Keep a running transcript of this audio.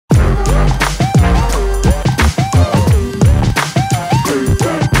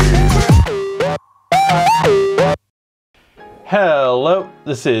Hello,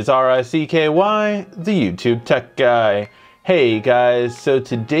 this is RICKY, the YouTube Tech Guy. Hey guys, so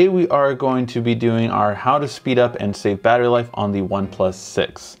today we are going to be doing our how to speed up and save battery life on the OnePlus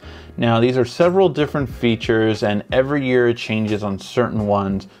 6. Now these are several different features and every year it changes on certain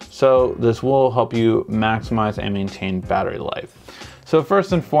ones, so this will help you maximize and maintain battery life. So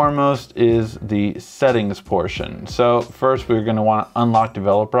first and foremost is the settings portion. So first we're going to want to unlock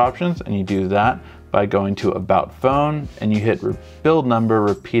developer options, and you do that by going to About Phone and you hit build number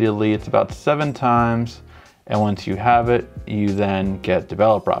repeatedly. It's about 7 times. And once you have it, you then get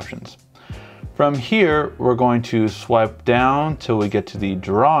developer options. From here, we're going to swipe down till we get to the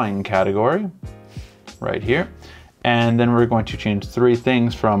drawing category right here. And then we're going to change 3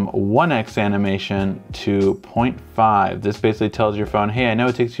 things from 1x animation to 0.5. This basically tells your phone, hey, I know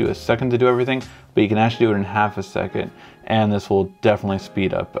it takes you a second to do everything, but you can actually do it in half a second. And this will definitely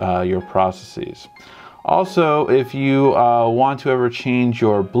speed up your processes. Also, if you want to ever change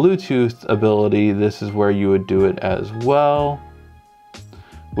your Bluetooth ability, this is where you would do it as well,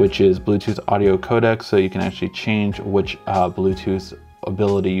 which is Bluetooth audio codec, so you can actually change which Bluetooth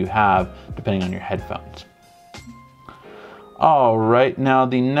ability you have depending on your headphones. All right, now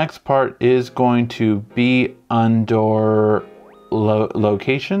the next part is going to be under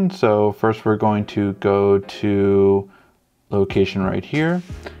location. So first we're going to go to location right here.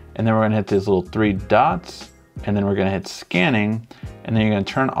 And then we're gonna hit these little 3 dots, and then we're gonna hit scanning, and then you're gonna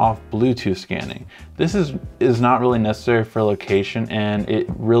turn off Bluetooth scanning. This is not really necessary for location, and it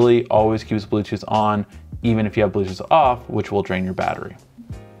really always keeps Bluetooth on, even if you have Bluetooth off, which will drain your battery.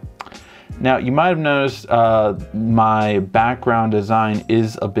 Now, you might have noticed my background design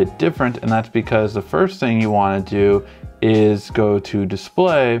is a bit different, and that's because the first thing you wanna do is go to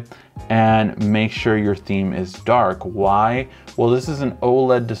display and make sure your theme is dark. Why? Well, this is an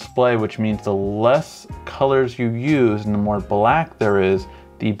OLED display, which means the less colors you use and the more black there is,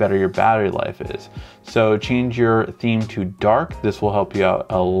 the better your battery life is. So change your theme to dark. This will help you out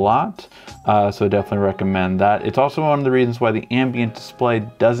a lot. So definitely recommend that. It's also one of the reasons why the ambient display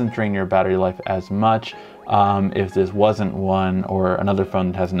doesn't drain your battery life as much if this wasn't one or another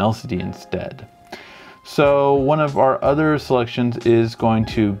phone that has an LCD instead. So one of our other selections is going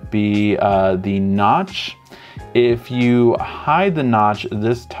to be the notch. If you hide the notch,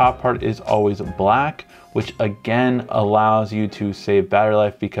 this top part is always black, which again allows you to save battery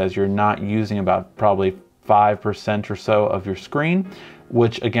life because you're not using about probably 5% or so of your screen,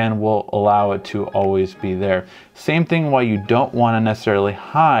 which again will allow it to always be there. Same thing why you don't want to necessarily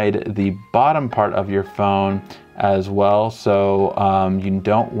hide the bottom part of your phone as well. So you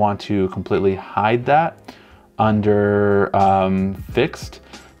don't want to completely hide that under fixed.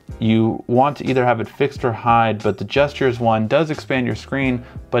 You want to either have it fixed or hide, but the gestures one does expand your screen,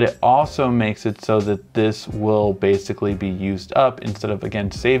 but it also makes it so that this will basically be used up instead of,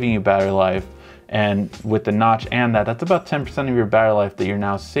 again, saving you battery life. And with the notch and that's about 10% of your battery life that you're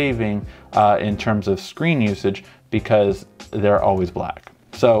now saving in terms of screen usage because they're always black.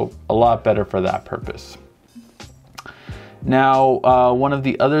 So a lot better for that purpose. Now, one of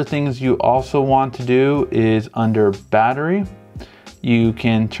the other things you also want to do is under battery, you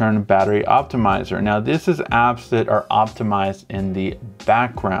can turn battery optimizer. Now this is apps that are optimized in the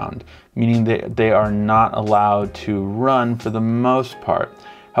background, meaning that they are not allowed to run for the most part.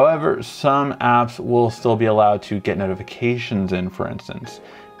 However, some apps will still be allowed to get notifications in, for instance.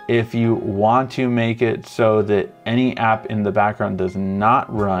 If you want to make it so that any app in the background does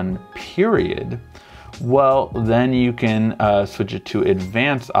not run, period, well, then you can switch it to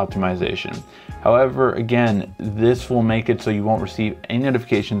advanced optimization. However, again, this will make it so you won't receive any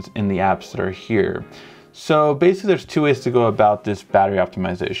notifications in the apps that are here. So basically there's 2 ways to go about this battery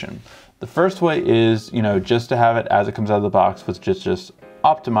optimization. The first way is, just to have it as it comes out of the box, which is just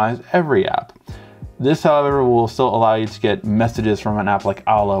optimize every app. This, however, will still allow you to get messages from an app like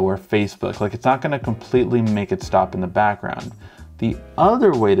Allo or Facebook. Like, it's not going to completely make it stop in the background. The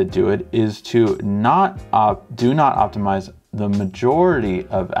other way to do it is to do not optimize the majority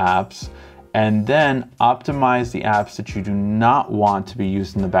of apps, and then optimize the apps that you do not want to be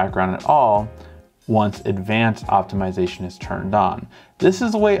used in the background at all once advanced optimization is turned on. This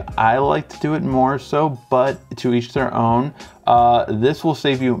is the way I like to do it more so, but to each their own. This will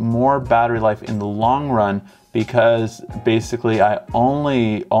save you more battery life in the long run because basically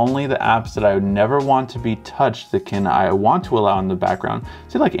only the apps that I would never want to be touched that I want to allow in the background.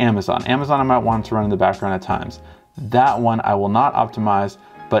 Say like Amazon. Amazon I might want to run in the background at times. That one I will not optimize,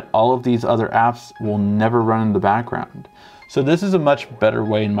 but all of these other apps will never run in the background. So this is a much better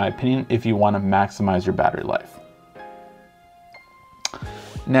way, in my opinion, if you want to maximize your battery life.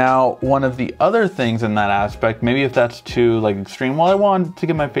 Now, one of the other things in that aspect, maybe if that's too like extreme, well, I want to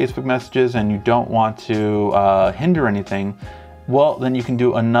get my Facebook messages and you don't want to hinder anything, well, then you can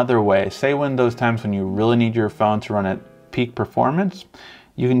do another way. Say when those times when you really need your phone to run at peak performance,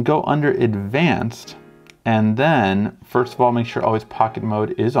 you can go under advanced, and then first of all, make sure always pocket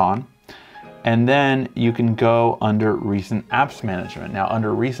mode is on. And then you can go under recent apps management. Now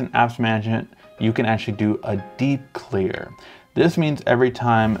under recent apps management, you can actually do a deep clear. This means every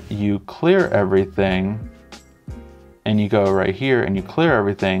time you clear everything and you go right here and you clear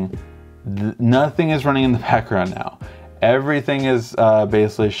everything, nothing is running in the background now. Everything is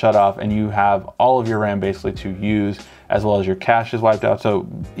basically shut off and you have all of your RAM basically to use, as well as your cache is wiped out. So,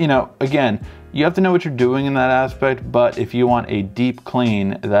 you know, again, you have to know what you're doing in that aspect, but if you want a deep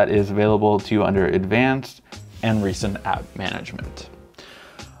clean, that is available to you under advanced and recent app management.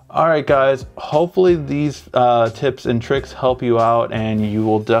 All right, guys, hopefully these tips and tricks help you out, and you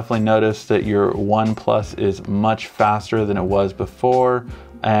will definitely notice that your OnePlus is much faster than it was before,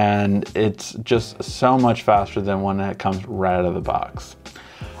 and it's just so much faster than when it comes right out of the box.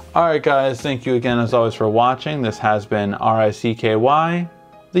 All right, guys, thank you again as always for watching. This has been RICKY,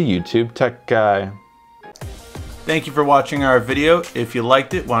 the YouTube Tech Guy. Thank you for watching our video. If you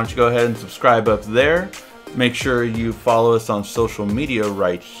liked it, why don't you go ahead and subscribe up there. Make sure you follow us on social media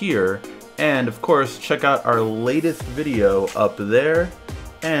right here. And of course, check out our latest video up there.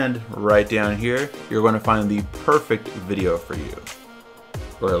 And right down here, you're going to find the perfect video for you.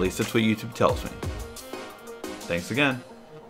 Or at least that's what YouTube tells me. Thanks again.